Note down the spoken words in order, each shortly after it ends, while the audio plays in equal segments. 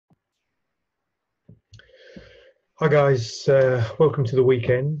Hi guys, welcome to the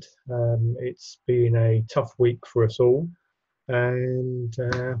weekend. It's been a tough week for us all, and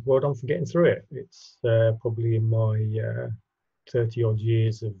well done for getting through it. It's probably in my 30 odd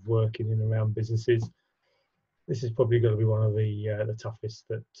years of working in and around businesses. This is probably going to be one of the toughest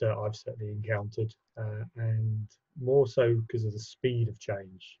that I've certainly encountered, and more so because of the speed of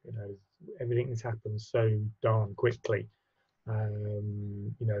change. Everything has happened so darn quickly.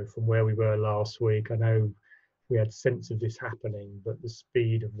 From where we were last week, I know we had sense of this happening, but the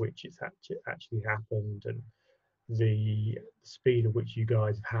speed of which it's actually happened, and the speed at which you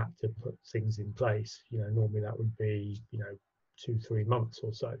guys have had to put things in place, normally that would be, 2-3 months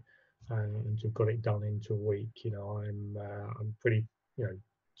or so, and to have got it done into a week, I'm pretty,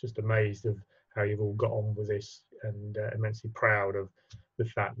 just amazed of how you've all got on with this, and immensely proud of the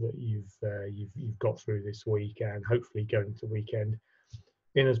fact that you've got through this week and hopefully going into the weekend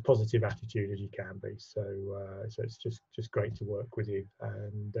in as positive attitude as you can be. So it's just great to work with you,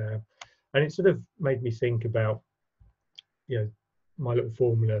 and it sort of made me think about my little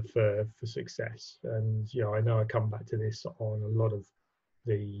formula for success. And I know I come back to this on a lot of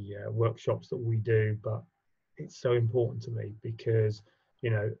the workshops that we do, but it's so important to me because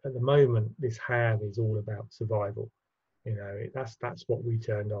at the moment this have is all about survival. That's what we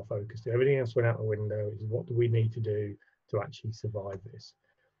turned our focus to. Everything else went out the window. Is what do we need to do to actually survive this?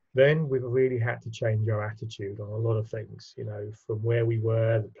 Then we've really had to change our attitude on a lot of things, from where we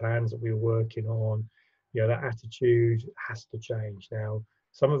were, the plans that we were working on. That attitude has to change. Now,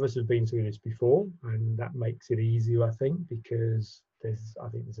 some of us have been through this before, and that makes it easier, I think, because there's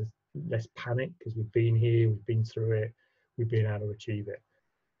less panic because we've been here, we've been through it, we've been able to achieve it.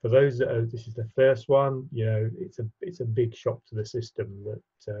 For those this is the first one, it's a big shock to the system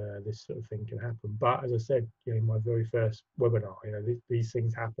that this sort of thing can happen. But as I said, in my very first webinar, these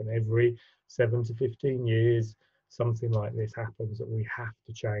things happen every 7 to 15 years. Something like this happens that we have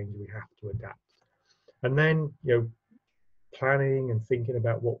to change, we have to adapt. And then, planning and thinking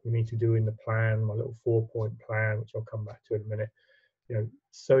about what we need to do in the plan, my little 4-point plan, which I'll come back to in a minute.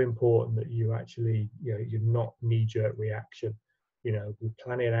 So important that you actually, you're not knee-jerk reaction. We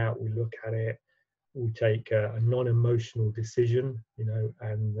plan it out, we look at it, we take a non-emotional decision,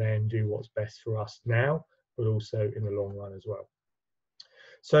 and then do what's best for us now, but also in the long run as well.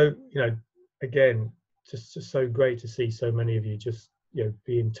 So, again, just so great to see so many of you just,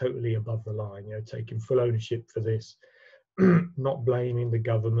 being totally above the line, taking full ownership for this, not blaming the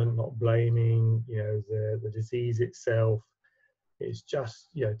government, not blaming, the disease itself. It's just,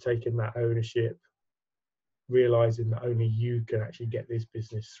 taking that ownership, realizing that only you can actually get this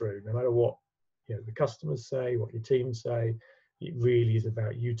business through, no matter what the customers say, what your team say. It really is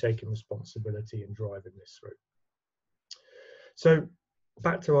about you taking responsibility and driving this through. So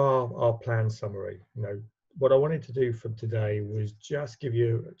back to our plan summary. What I wanted to do for today was just give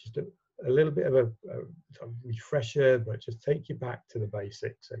you just a little bit of a refresher, but just take you back to the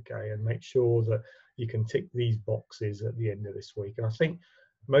basics, okay, and make sure that you can tick these boxes at the end of this week. And I think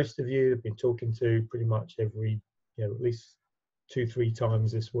most of you have been talking to pretty much every, at least 2-3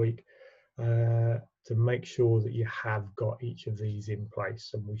 times this week, to make sure that you have got each of these in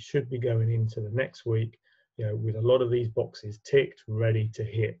place. And we should be going into the next week, with a lot of these boxes ticked, ready to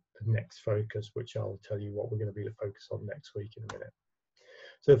hit the next focus, which I'll tell you what we're going to be focused on next week in a minute.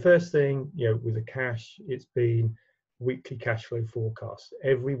 So the first thing, with the cash, it's been weekly cash flow forecast.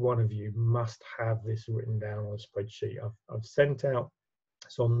 Every one of you must have this written down on a spreadsheet. I've sent out,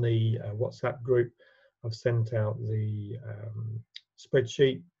 it's on the WhatsApp group, I've sent out the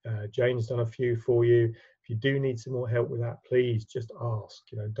spreadsheet. Jane's done a few for you. If you do need some more help with that, please just ask.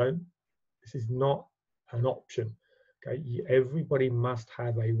 This is not an option. Okay, everybody must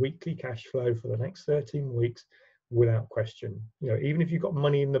have a weekly cash flow for the next 13 weeks without question. Even if you've got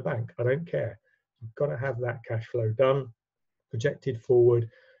money in the bank, I don't care. You've got to have that cash flow done, projected forward,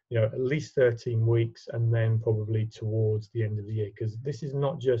 at least 13 weeks, and then probably towards the end of the year, because this is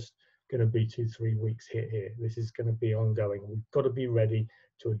not just going to be 2-3 weeks hit here. This is going to be ongoing. We've got to be ready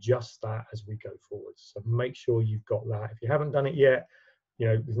to adjust that as we go forward. So make sure you've got that. If you haven't done it yet,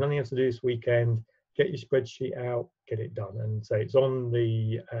 there's nothing else to do this weekend. Get your spreadsheet out, get it done. And so it's on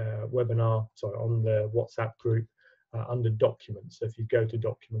the on the WhatsApp group under documents. So if you go to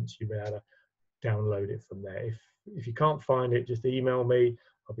documents, you'll be able to download it from there. If you can't find it, just email me.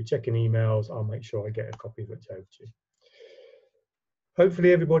 I'll be checking emails. I'll make sure I get a copy of it over to you.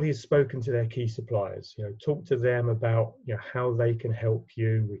 Hopefully everybody has spoken to their key suppliers. Talk to them about how they can help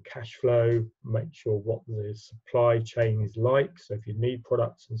you with cash flow. Make sure what the supply chain is like. So if you need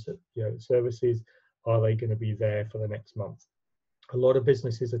products and services, are they going to be there for the next month? A lot of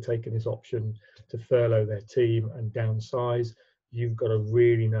businesses are taking this option to furlough their team and downsize. You've got to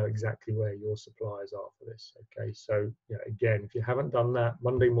really know exactly where your suppliers are for this. Okay, so again, if you haven't done that,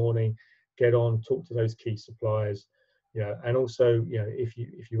 Monday morning, get on, talk to those key suppliers. And also, if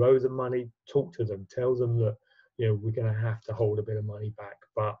you owe them money, talk to them, tell them that we're going to have to hold a bit of money back,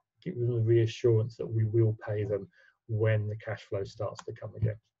 but give them the reassurance that we will pay them when the cash flow starts to come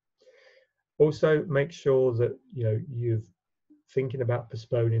again. Also, make sure that you've thinking about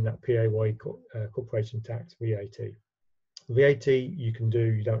postponing that PAYE corporation tax VAT. VAT you can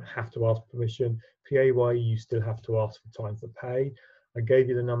do, you don't have to ask permission. PAYE you still have to ask for time for pay. I gave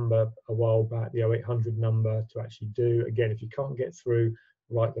you the number a while back, the 0800 number to actually do. Again, if you can't get through,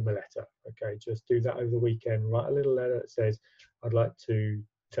 write them a letter. Okay, just do that over the weekend. Write a little letter that says, I'd like to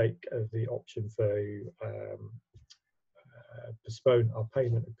take the option for postpone our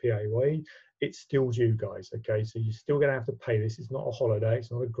payment of PAYE. It's still due, guys. Okay, so you're still going to have to pay this. It's not a holiday,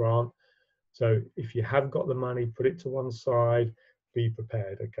 it's not a grant. So if you have got the money, put it to one side, be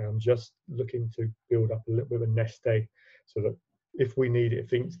prepared. Okay, I'm just looking to build up a little bit of a nest egg so that if we need it, if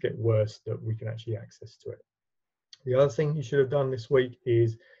things get worse, that we can actually access to it. The other thing you should have done this week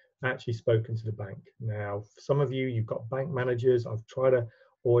is actually spoken to the bank. Now, for some of you, you've got bank managers. I've tried to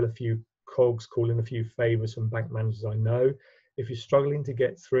oil a few cogs, call in a few favors from bank managers I know. If you're struggling to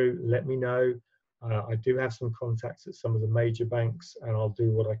get through, let me know. I do have some contacts at some of the major banks, and I'll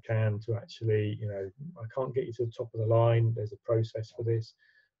do what I can to actually, I can't get you to the top of the line. There's a process for this,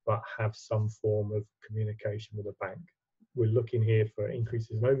 but have some form of communication with a bank. We're looking here for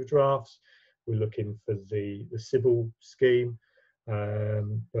increases in overdrafts. We're looking for the CBIL scheme,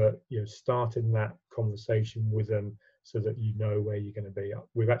 but starting that conversation with them so that you know where you're going to be.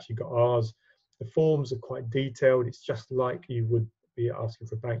 We've actually got ours. The forms are quite detailed. It's just like you would be asking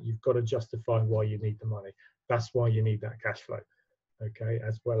for a bank. You've got to justify why you need the money. That's why you need that cash flow, okay,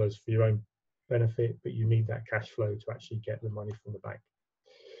 as well as for your own benefit, but you need that cash flow to actually get the money from the bank.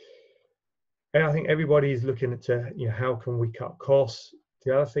 And I think everybody is looking at, how can we cut costs?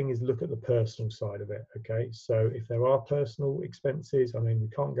 The other thing is look at the personal side of it, okay? So if there are personal expenses, I mean, we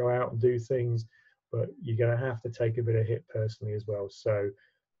can't go out and do things, but you're going to have to take a bit of hit personally as well. So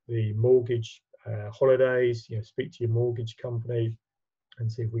the mortgage, holidays, speak to your mortgage company and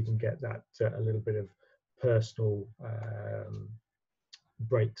see if we can get that a little bit of personal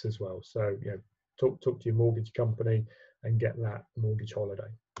breaks as well. So, talk to your mortgage company and get that mortgage holiday.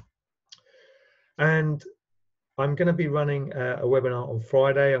 And I'm going to be running a webinar on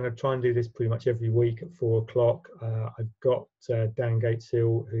Friday. I'm going to try and do this pretty much every week at 4 o'clock. I've got Dan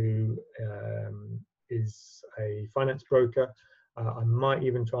Gateshill, who is a finance broker. I might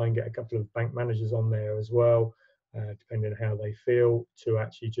even try and get a couple of bank managers on there as well, depending on how they feel, to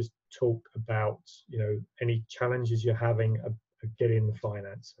actually just talk about, any challenges you're having getting the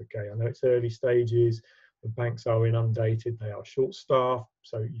finance. Okay, I know it's early stages. The banks are inundated, they are short-staffed,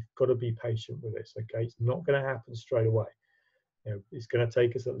 so you've got to be patient with this, okay? It's not going to happen straight away. It's going to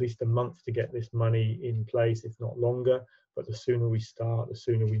take us at least a month to get this money in place, if not longer, but the sooner we start, the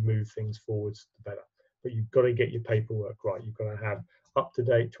sooner we move things forwards, the better. But you've got to get your paperwork right. You've got to have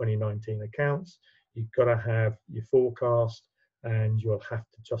up-to-date 2019 accounts, you've got to have your forecast, and you'll have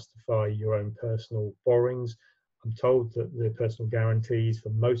to justify your own personal borrowings. I'm told that the personal guarantees for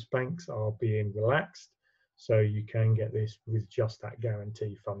most banks are being relaxed, so you can get this with just that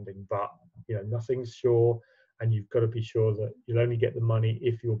guarantee funding, but nothing's sure, and you've got to be sure that you'll only get the money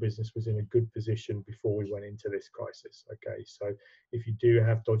if your business was in a good position before we went into this crisis. Okay, so if you do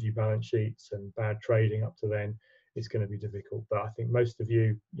have dodgy balance sheets and bad trading up to then, it's going to be difficult. But I think most of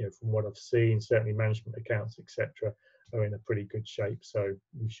you, from what I've seen, certainly management accounts, etc., are in a pretty good shape, so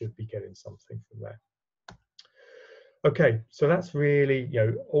we should be getting something from there. Okay, so that's really,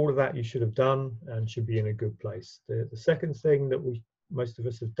 all of that you should have done and should be in a good place. The second thing that most of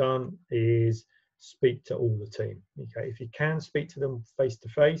us have done is speak to all the team. Okay, if you can speak to them face to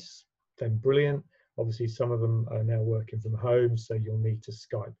face, then brilliant. Obviously, some of them are now working from home, so you'll need to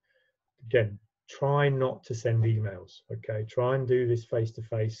Skype. Again, try not to send emails. Okay, try and do this face to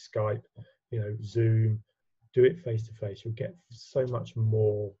face, Skype, Zoom. Do it face to face. You'll get so much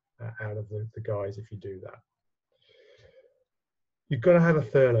more out of the guys if you do that. You've got to have a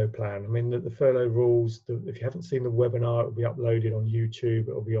furlough plan. I mean, the furlough rules, if you haven't seen the webinar, it will be uploaded on YouTube.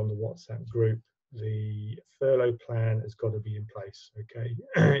 It will be on the WhatsApp group. The furlough plan has got to be in place, okay?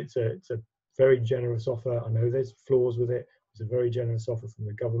 It's a very generous offer. I know there's flaws with it. It's a very generous offer from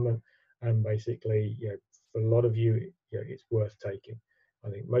the government. And basically, for a lot of you, it's worth taking.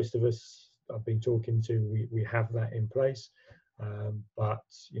 I think most of us I've been talking to, we have that in place. But,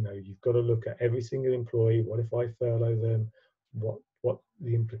 you've got to look at every single employee. What if I furlough them? what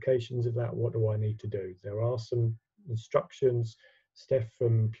the implications of that, what do I need to do? There are some instructions. Steph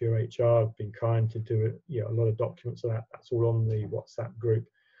from Pure HR have been kind to do it, a lot of documents of that. That's all on the WhatsApp group.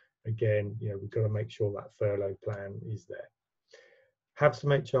 Again, we've got to make sure that furlough plan is there. Have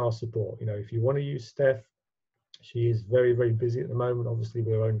some HR support. If you want to use Steph, she is very, very busy at the moment, obviously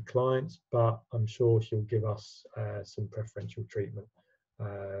with her own clients, but I'm sure she'll give us some preferential treatment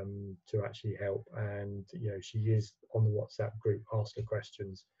to actually help. And she is on the WhatsApp group. Ask her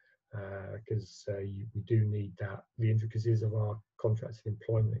questions, because we do need that. The intricacies of our contracts of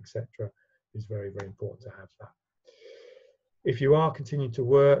employment, etc., is very, very important to have that. If you are continuing to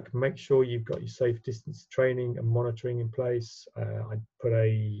work, make sure you've got your safe distance training and monitoring in place. I put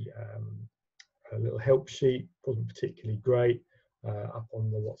a little help sheet, wasn't particularly great, up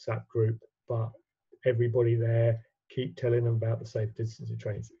on the WhatsApp group, but everybody there, keep telling them about the safe distancing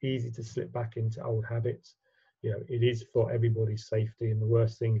training. It's easy to slip back into old habits. It is for everybody's safety, and the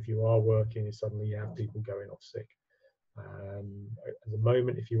worst thing if you are working is suddenly you have people going off sick. At the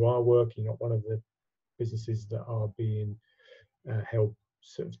moment, if you are working at one of the businesses that are being held,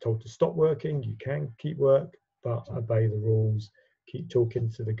 sort of told to stop working, you can keep work, but obey the rules. Keep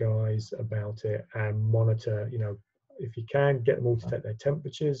talking to the guys about it and monitor. If you can, get them all to take their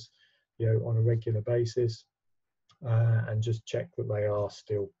temperatures, on a regular basis, and just check that they are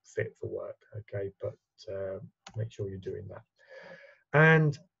still fit for work. Okay, but make sure you're doing that.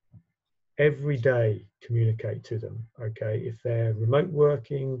 And every day communicate to them. Okay, if they're remote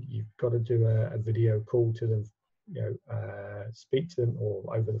working, you've got to do a video call to them. Speak to them or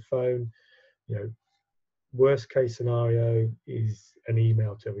over the phone. Worst case scenario is an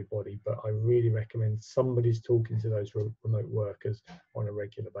email to everybody, but I really recommend somebody's talking to those remote workers on a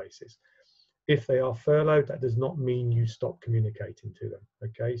regular basis. If they are furloughed, that does not mean you stop communicating to them.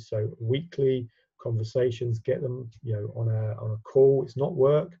 Okay, so weekly conversations, get them on a call. It's not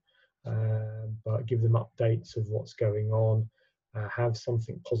work, but give them updates of what's going on. Have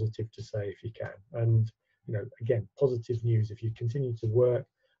something positive to say if you can. And again, positive news. If you continue to work,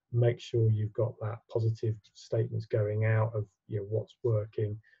 make sure you've got that positive statements going out of what's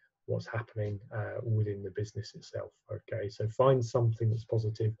working, what's happening within the business itself. Okay, so find something that's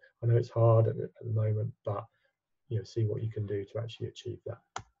positive. I know it's hard at the moment, but see what you can do to actually achieve that.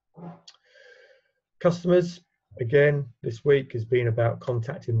 Customers, again, this week has been about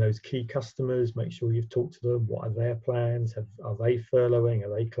contacting those key customers. Make sure you've talked to them. What are their plans? Are they furloughing?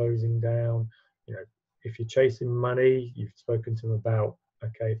 Are they closing down? If you're chasing money, you've spoken to them about,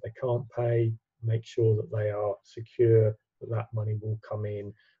 okay, if they can't pay, make sure that they are secure, that money will come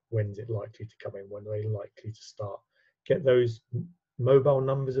in. When's it likely to come in? When are they likely to start? Get those mobile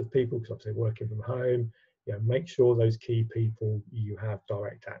numbers of people, because obviously working from home. Make sure those key people you have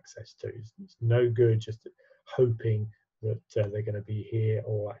direct access to. It's no good just hoping that they're going to be here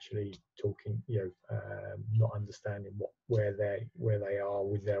or actually talking, not understanding where they are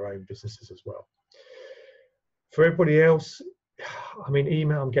with their own businesses as well. For everybody else, I mean,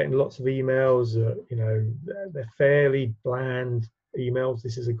 email, I'm getting lots of emails, they're fairly bland emails.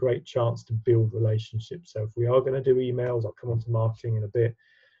 This is a great chance to build relationships. So if we are going to do emails, I'll come on to marketing in a bit,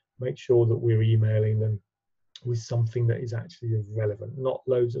 make sure that we're emailing them with something that is actually relevant, not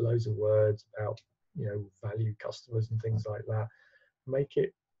loads of words about, valued customers and things like that. Make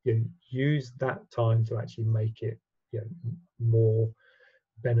it, use that time to actually make it, more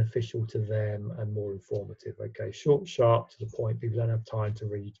beneficial to them and more informative. Okay, short, sharp, to the point. People don't have time to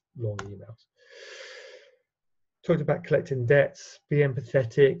read long emails. Talked about collecting debts. Be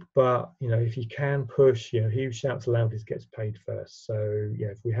empathetic, but if you can push, he who shouts loudest gets paid first. So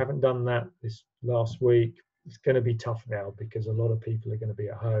if we haven't done that this last week, it's going to be tough now because a lot of people are going to be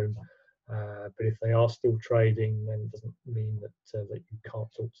at home. But if they are still trading, then it doesn't mean that that you can't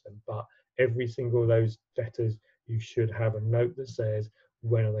talk to them. But every single of those debtors, you should have a note that says,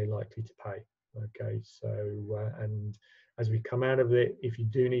 when are they likely to pay? Okay, so and as we come out of it, if you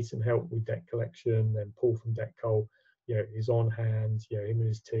do need some help with debt collection, then Paul from Debtcol, is on hand. Him and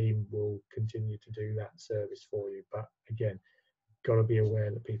his team will continue to do that service for you. But again, got to be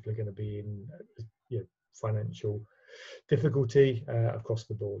aware that people are going to be in financial difficulty across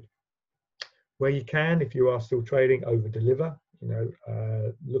the board. Where you can, if you are still trading, over deliver.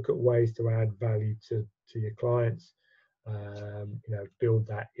 Look at ways to add value to your clients. Build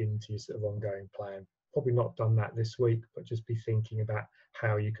that into your sort of ongoing plan. Probably not done that this week, but just be thinking about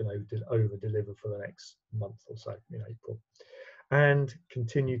how you can over deliver for the next month or so in April. And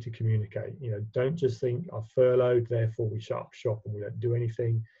continue to communicate. Don't just think I'm furloughed, therefore we shut up shop and we don't do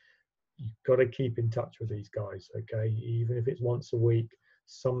anything. You've got to keep in touch with these guys, okay? Even if it's once a week,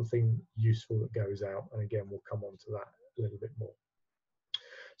 something useful that goes out. And again, we'll come on to that a little bit more.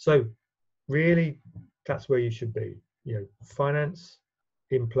 So really, that's where you should be. Finance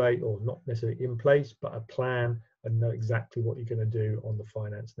in play, or not necessarily in place, but a plan, and know exactly what you're going to do on the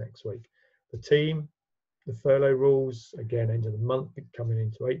finance next week. The team, the furlough rules, again, end of the month, coming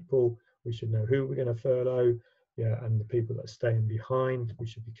into April, we should know who we're going to furlough, and the people that are staying behind, we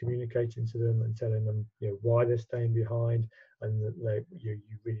should be communicating to them and telling them, why they're staying behind, and that you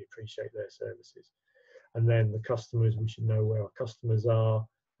really appreciate their services. And then the customers, we should know where our customers are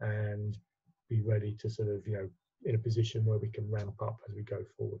and be ready to sort of, in a position where we can ramp up as we go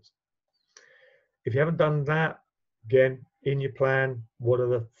forwards. If you haven't done that, again, in your plan, what are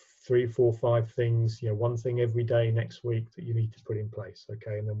the 3, 4, 5 things, one thing every day next week that you need to put in place,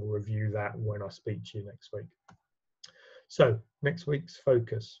 okay? And then we'll review that when I speak to you next week. So next week's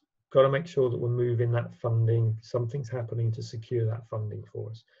focus, got to make sure that we're moving that funding. Something's happening to secure that funding for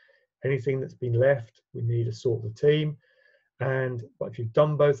us. Anything that's been left, we need to sort the team. But if you've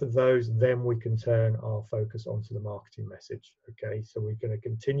done both of those, then we can turn our focus onto the marketing message. Okay, so we're going to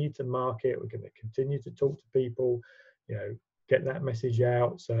continue to market. We're going to continue to talk to people, get that message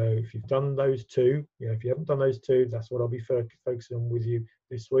out. So if you've done those two, if you haven't done those two, that's what I'll be focusing on with you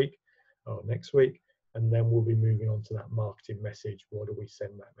this week or next week. And then we'll be moving on to that marketing message. What do we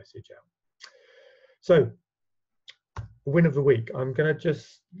send that message out? So win of the week, I'm going to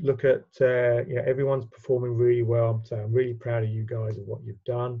just look at everyone's performing really well. So I'm really proud of you guys and what you've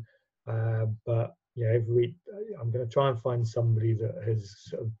done, but every week I'm going to try and find somebody that has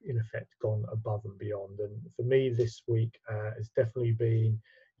sort of in effect gone above and beyond. And for me this week has definitely been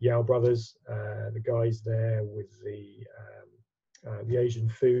Yao Brothers, the guys there with the Asian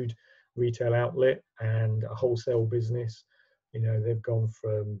food retail outlet and a wholesale business. They've gone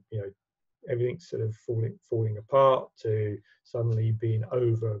from everything's sort of falling apart to suddenly being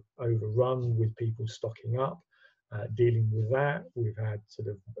overrun with people stocking up. Dealing with that, we've had sort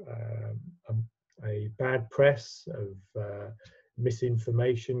of a bad press of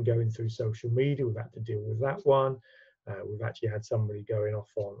misinformation going through social media. We've had to deal with that one. We've actually had somebody going off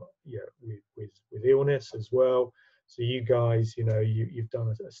on with illness as well. So you guys, you've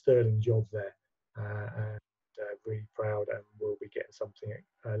done a sterling job there, and really proud, and we'll be getting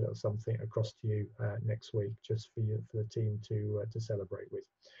a little something across to you next week, just for the team to celebrate with.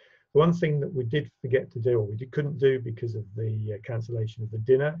 The one thing that we did forget to do, or we couldn't do because of the cancellation of the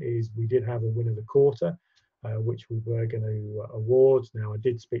dinner, is we did have a win of the quarter, which we were going to award. Now I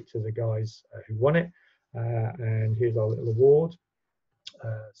did speak to the guys who won it, and here's our little award.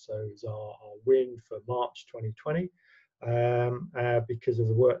 So it's our win for March 2020, because of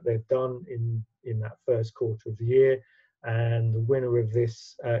the work they've done in that first quarter of the year. And the winner of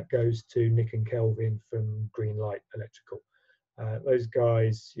this goes to Nick and Kelvin from Greenlight Electrical. Those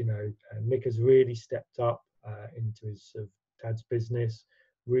guys, Nick has really stepped up into his sort of dad's business,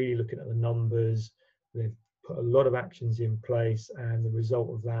 really looking at the numbers. They've put a lot of actions in place, and the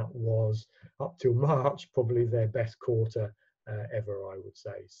result of that was, up till March, probably their best quarter ever, I would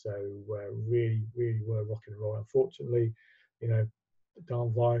say. So really were rocking and roll. Unfortunately, the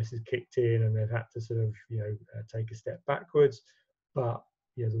darn virus has kicked in, and they've had to sort of take a step backwards. But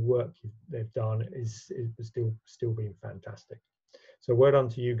the work they've done is still being fantastic. So well done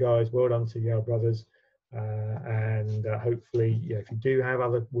to you guys. Well done to Yao Brothers. And hopefully, if you do have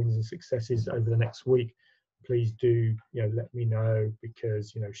other wins and successes over the next week, please do let me know,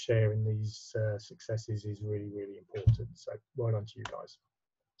 because sharing these successes is really important. So well done to you guys.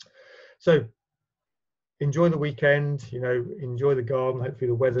 So enjoy the weekend, enjoy the garden. Hopefully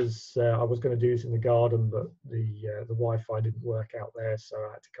the weather's I was going to do this in the garden, but the Wi-Fi didn't work out there, so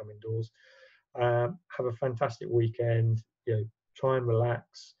I had to come indoors. Have a fantastic weekend. Try and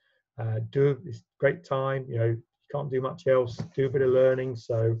relax. Do this great time. You can't do much else. Do a bit of learning.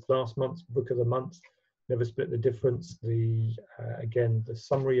 So last month's book of the month, Never Split the Difference. Again, the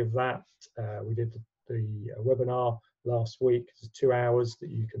summary of that, we did the webinar last week. It's 2 hours that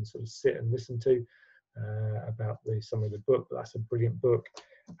you can sort of sit and listen to about the summary of the book. But that's a brilliant book.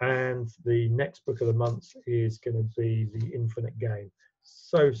 And the next book of the month is going to be The Infinite Game.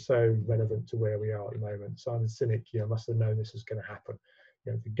 So relevant to where we are at the moment. Simon Sinek, must have known this was going to happen.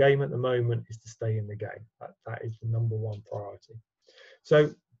 The game at the moment is to stay in the game. That is the #1 priority.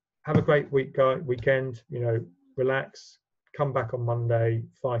 So have a great weekend. Relax. Come back on Monday,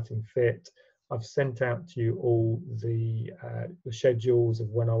 fighting fit. I've sent out to you all the schedules of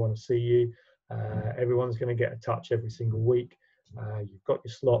when I want to see you. Everyone's going to get a touch every single week. You've got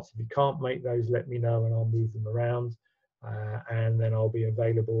your slots. If you can't make those, let me know and I'll move them around. And then I'll be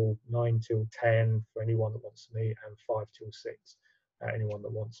available 9 till 10 for anyone that wants me, and 5 till 6 anyone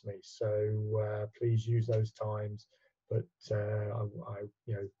that wants me. So please use those times. but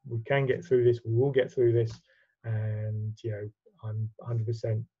you know, we can get through this. We will get through this, and you know, I'm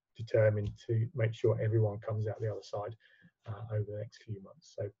 100% determined to make sure everyone comes out the other side over the next few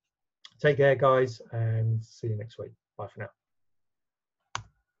months. So take care, guys, and see you next week. Bye for now.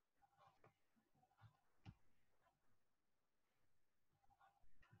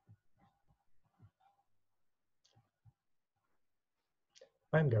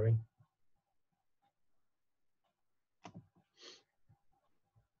 I'm going.